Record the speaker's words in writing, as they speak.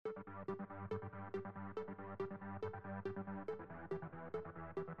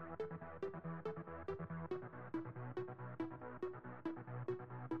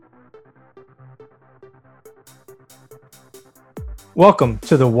Welcome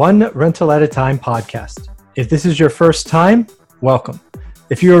to the One Rental at a Time podcast. If this is your first time, welcome.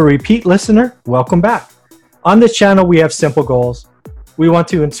 If you're a repeat listener, welcome back. On this channel, we have simple goals. We want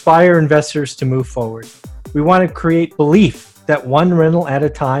to inspire investors to move forward. We want to create belief that one rental at a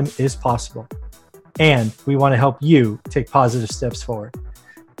time is possible. And we want to help you take positive steps forward.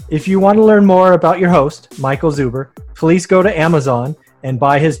 If you want to learn more about your host, Michael Zuber, please go to Amazon and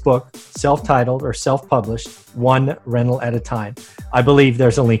buy his book, self-titled or self-published, One Rental at a Time. I believe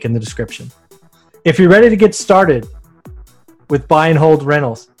there's a link in the description. If you're ready to get started with buy and hold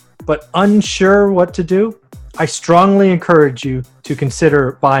rentals, but unsure what to do, I strongly encourage you to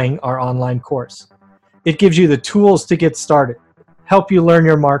consider buying our online course. It gives you the tools to get started, help you learn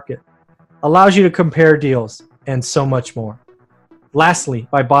your market, allows you to compare deals, and so much more. Lastly,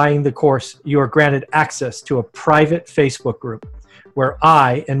 by buying the course, you are granted access to a private Facebook group where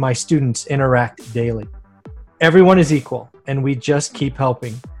I and my students interact daily. Everyone is equal, and we just keep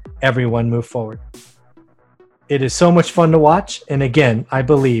helping everyone move forward. It is so much fun to watch, and again, I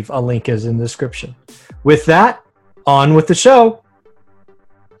believe a link is in the description. With that, on with the show.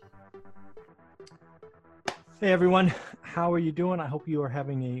 Hey everyone, how are you doing? I hope you are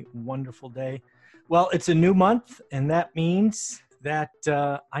having a wonderful day. Well, it's a new month, and that means that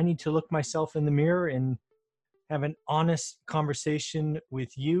I need to look myself in the mirror and have an honest conversation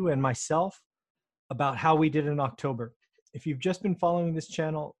with you and myself about how we did in October. If you've just been following this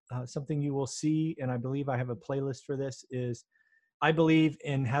channel, something you will see, and I believe I have a playlist for this, is I believe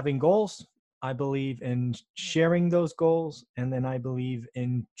in having goals. I believe in sharing those goals, and then I believe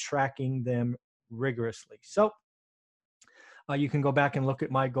in tracking them rigorously. So you can go back and look at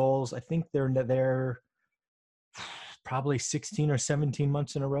my goals. I think they're probably 16 or 17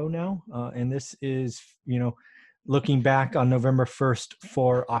 months in a row now. And this is, looking back on November 1st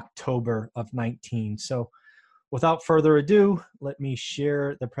for October of 19. So without further ado, let me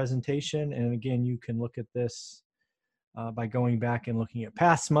share the presentation. And again, you can look at this by going back and looking at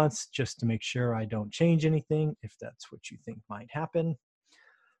past months just to make sure I don't change anything if that's what you think might happen.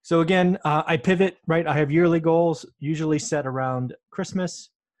 So again, I pivot, right? I have yearly goals, usually set around Christmas.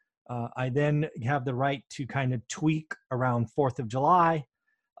 I then have the right to kind of tweak around 4th of July.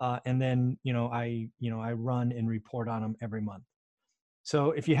 And then, I run and report on them every month.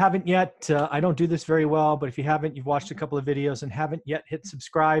 So if you haven't yet, I don't do this very well, but if you haven't, you've watched a couple of videos and haven't yet hit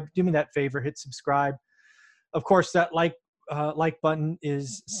subscribe, do me that favor, hit subscribe. Of course, that like button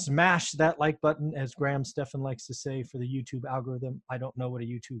is smash that like button, as Graham Stephan likes to say, for the YouTube algorithm. I don't know what a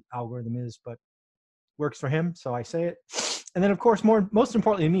YouTube algorithm is, but works for him, so I say it. And then, of course, most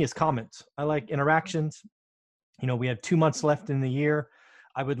importantly to me is comments. I like interactions. We have 2 months left in the year.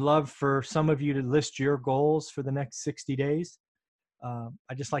 I would love for some of you to list your goals for the next 60 days.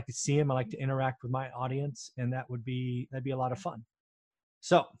 I just like to see them. I like to interact with my audience, and that'd be a lot of fun.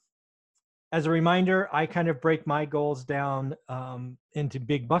 So as a reminder, I kind of break my goals down into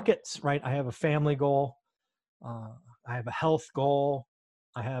big buckets, right? I have a family goal. I have a health goal.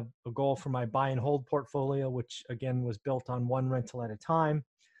 I have a goal for my buy and hold portfolio, which again was built on one rental at a time.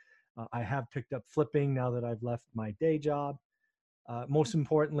 I have picked up flipping now that I've left my day job. Most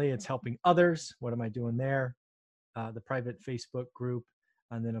importantly, it's helping others. What am I doing there? The private Facebook group,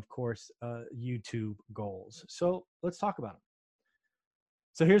 and then of course, YouTube goals. So let's talk about them.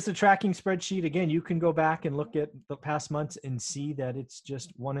 So here's the tracking spreadsheet. Again, you can go back and look at the past months and see that it's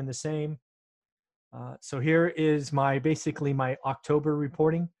just one and the same. So here is basically my October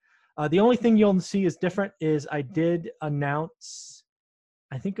reporting. The only thing you'll see is different is I did announce,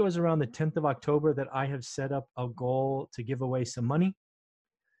 I think it was around the 10th of October, that I have set up a goal to give away some money.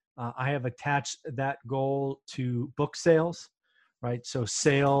 I have attached that goal to book sales, right? So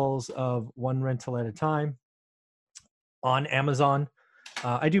sales of one rental at a time on Amazon.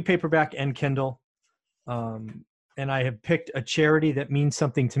 I do paperback and Kindle. And I have picked a charity that means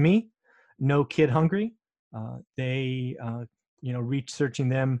something to me, No Kid Hungry. They, researching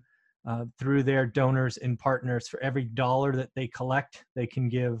them through their donors and partners, for every $1 that they collect, they can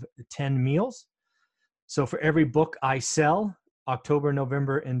give 10 meals. So for every book I sell, October,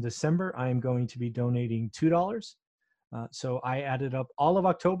 November, and December, I am going to be donating $2. So I added up all of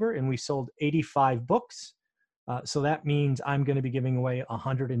October, and we sold 85 books. So that means I'm going to be giving away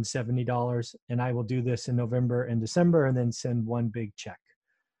 $170, and I will do this in November and December, and then send one big check.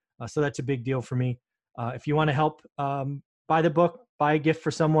 So that's a big deal for me. If you want to help buy the book, buy a gift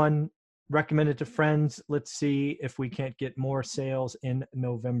for someone, recommend it to friends. Let's see if we can't get more sales in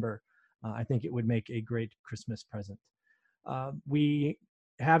November. I think it would make a great Christmas present. We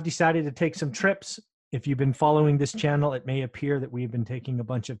have decided to take some trips. If you've been following this channel, it may appear that we've been taking a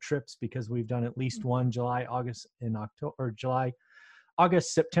bunch of trips because we've done at least one July, August, and October, or July,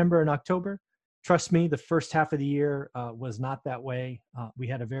 August, September, and October. Trust me, the first half of the year was not that way. We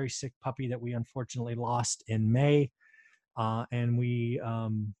had a very sick puppy that we unfortunately lost in May, and we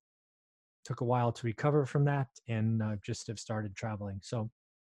took a while to recover from that and just have started traveling. So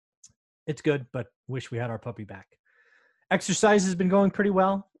it's good, but wish we had our puppy back. Exercise has been going pretty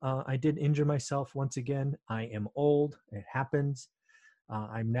well. I did injure myself once again. I am old. It happens.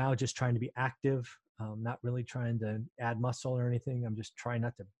 I'm now just trying to be active. Not really trying to add muscle or anything. I'm just trying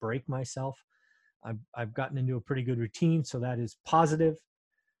not to break myself. I've gotten into a pretty good routine, so that is positive.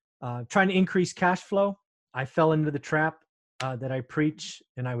 Trying to increase cash flow. I fell into the trap that I preach,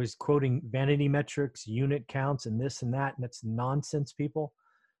 and I was quoting vanity metrics, unit counts, and this and that, and that's nonsense, people.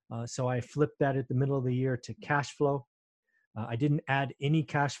 So I flipped that at the middle of the year to cash flow. I didn't add any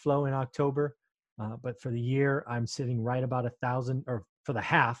cash flow in October, but for the year, I'm sitting right about $1,000, or for the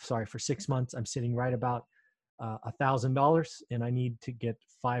half, sorry, for 6 months, I'm sitting right about $1,000, and I need to get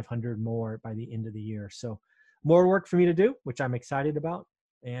 500 more by the end of the year. So more work for me to do, which I'm excited about,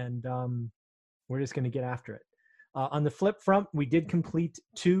 and we're just going to get after it. On the flip front, we did complete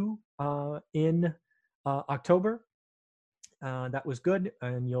 2 in October. That was good,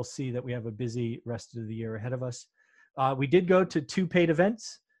 and you'll see that we have a busy rest of the year ahead of us. We did go to 2 paid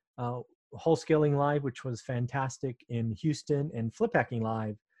events, Wholescaling Live, which was fantastic in Houston, and Flip Hacking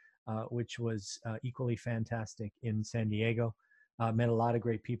Live, which was equally fantastic in San Diego. Met a lot of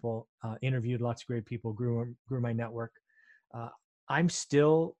great people, interviewed lots of great people, grew my network. I'm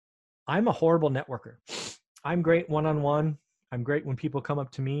a horrible networker. I'm great one-on-one. I'm great when people come up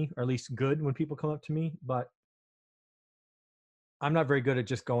to me, or at least good when people come up to me, but I'm not very good at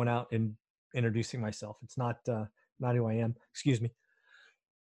just going out and introducing myself. It's not who I am. Excuse me.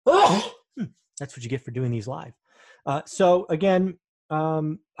 Oh, that's what you get for doing these live. So again,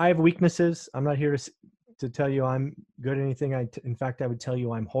 I have weaknesses. I'm not here to tell you I'm good at anything. In fact, I would tell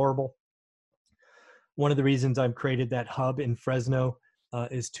you I'm horrible. One of the reasons I've created that hub in Fresno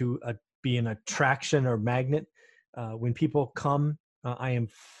is to be an attraction or magnet. When people come, I am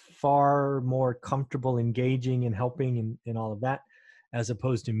far more comfortable engaging and helping and all of that, as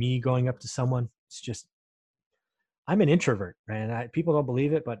opposed to me going up to someone. It's just, I'm an introvert, man. People don't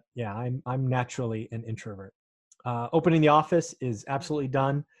believe it, but yeah, I'm naturally an introvert. Opening the office is absolutely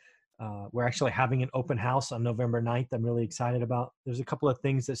done. We're actually having an open house on November 9th. I'm really excited about. There's a couple of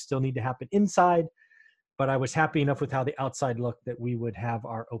things that still need to happen inside, but I was happy enough with how the outside looked that we would have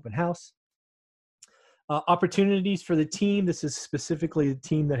our open house. Opportunities for the team. This is specifically the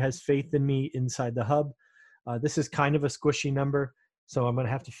team that has faith in me inside the hub. This is kind of a squishy number, so I'm going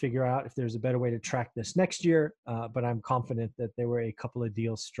to have to figure out if there's a better way to track this next year, but I'm confident that there were a couple of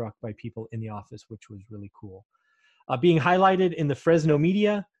deals struck by people in the office, which was really cool. Being highlighted in the Fresno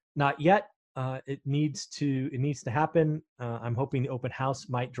media, not yet. It needs to happen. I'm hoping the open house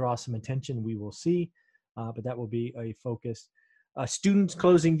might draw some attention. We will see, but that will be a focus. Students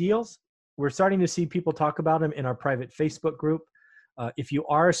closing deals. We're starting to see people talk about them in our private Facebook group. If you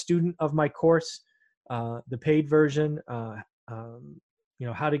are a student of my course, the paid version, how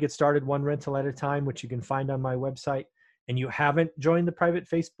to get started one rental at a time, which you can find on my website, and you haven't joined the private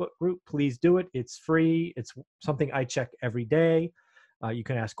Facebook group, please do it. It's free. It's something I check every day. You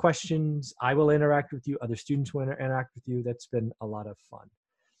can ask questions. I will interact with you. Other students will interact with you. That's been a lot of fun.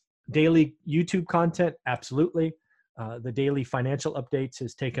 Daily YouTube content, absolutely. The daily financial updates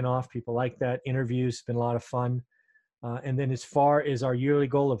has taken off. People like that. Interviews, been a lot of fun. And then as far as our yearly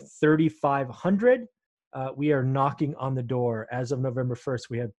goal of 3,500, we are knocking on the door. As of November 1st,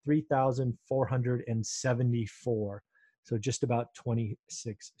 we had 3,474. So just about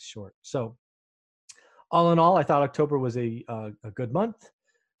 26 short. So all in all, I thought October was a good month.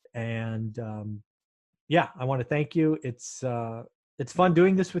 And yeah, I want to thank you. It's fun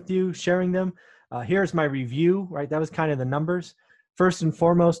doing this with you, sharing them. Here's my review, right? That was kind of the numbers. First and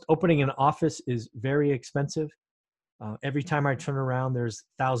foremost, opening an office is very expensive. Every time I turn around, there's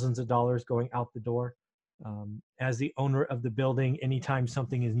thousands of dollars going out the door. As the owner of the building, anytime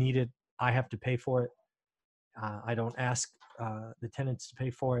something is needed, I have to pay for it. I don't ask the tenants to pay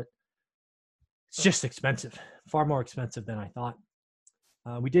for it. It's just expensive, far more expensive than I thought.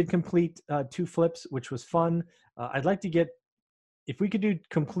 We did complete 2 flips, which was fun. I'd like to get, if we could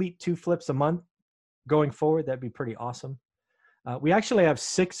complete 2 flips a month going forward, that'd be pretty awesome. We actually have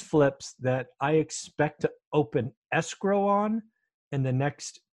 6 flips that I expect to open escrow on in the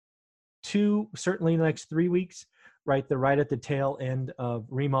next certainly the next 3 weeks, right? They're right at the tail end of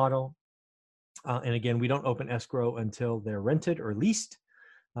remodel. And again, we don't open escrow until they're rented or leased.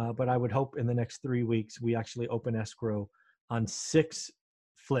 But I would hope in the next 3 weeks, we actually open escrow on 6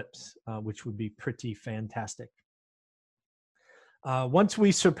 flips, which would be pretty fantastic. Once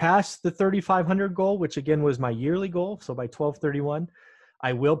we surpass the 3,500 goal, which again was my yearly goal, so by 12/31,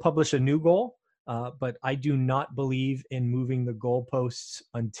 I will publish a new goal, but I do not believe in moving the goalposts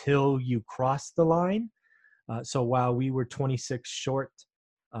until you cross the line. So while we were 26 short,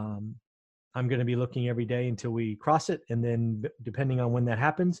 I'm going to be looking every day until we cross it. And then depending on when that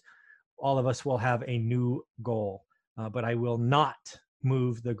happens, all of us will have a new goal. But I will not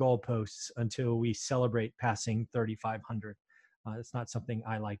move the goalposts until we celebrate passing 3,500. It's not something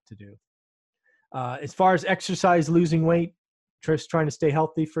I like to do. As far as exercise, losing weight, just trying to stay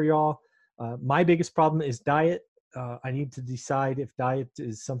healthy for y'all. My biggest problem is diet. I need to decide if diet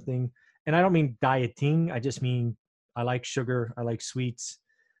is something, and I don't mean dieting. I just mean I like sugar. I like sweets.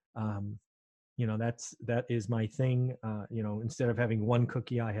 That is my thing. Instead of having 1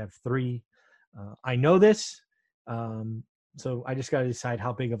 cookie, I have 3. I know this. So I just got to decide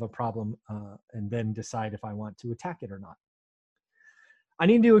how big of a problem, and then decide if I want to attack it or not. I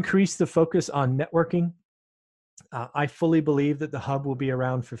need to increase the focus on networking. I fully believe that the hub will be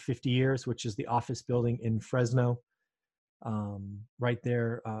around for 50 years, which is the office building in Fresno, right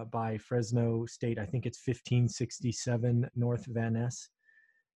there by Fresno State. I think it's 1567 North Van Ness.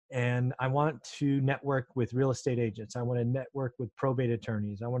 And I want to network with real estate agents. I want to network with probate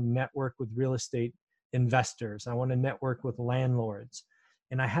attorneys. I want to network with real estate investors. I want to network with landlords.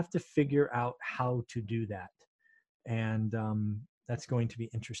 And I have to figure out how to do that. And that's going to be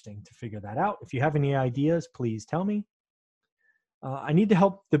interesting to figure that out. If you have any ideas, please tell me. I need to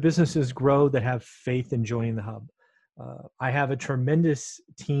help the businesses grow that have faith in joining the hub. I have a tremendous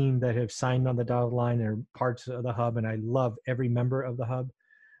team that have signed on the dotted line. They're parts of the hub, and I love every member of the hub.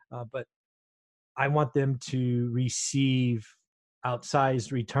 But I want them to receive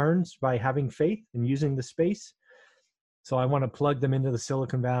outsized returns by having faith and using the space. So I want to plug them into the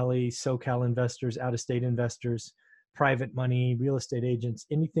Silicon Valley, SoCal investors, out-of-state investors, private money, real estate agents,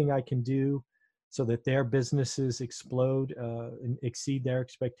 anything I can do so that their businesses explode and exceed their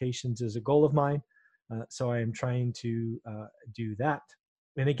expectations is a goal of mine. So I am trying to do that.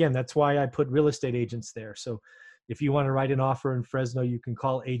 And again, that's why I put real estate agents there. So if you want to write an offer in Fresno, you can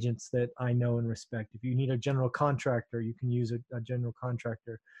call agents that I know and respect. If you need a general contractor, you can use a general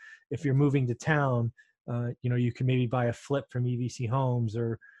contractor. If you're moving to town, you can maybe buy a flip from EVC Homes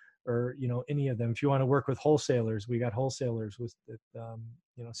or any of them. If you want to work with wholesalers, we got wholesalers with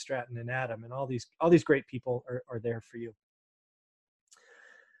Stratton and Adam, and all these great people are there for you.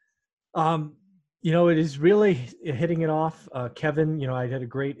 It is really hitting it off. Kevin, I had a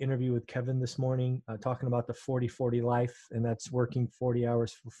great interview with Kevin this morning talking about the 40-40 life, and that's working 40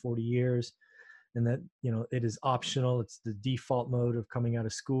 hours for 40 years. And that, it is optional. It's the default mode of coming out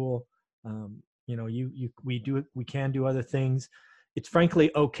of school. We can do other things. It's frankly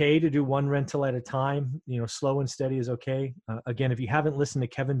okay to do one rental at a time. Slow and steady is okay. Again, if you haven't listened to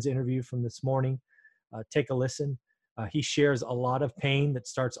Kevin's interview from this morning, take a listen. He shares a lot of pain that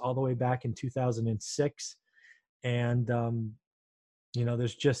starts all the way back in 2006. And,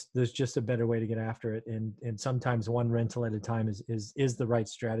 there's just a better way to get after it. And sometimes one rental at a time is the right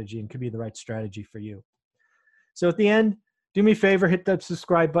strategy and could be the right strategy for you. So at the end, do me a favor, hit that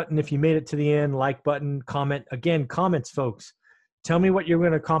subscribe button. If you made it to the end, like button, comment. Again, comments, folks. Tell me what you're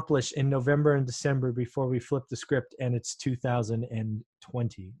going to accomplish in November and December before we flip the script and it's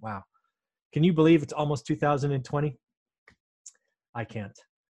 2020. Wow. Can you believe it's almost 2020? I can't.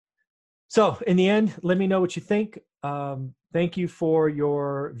 So in the end, let me know what you think. Thank you for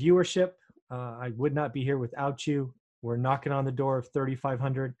your viewership. I would not be here without you. We're knocking on the door of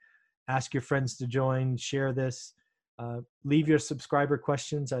 3,500. Ask your friends to join, share this. Leave your subscriber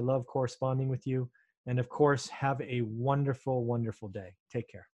questions. I love corresponding with you. And of course, have a wonderful, wonderful day. Take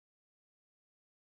care.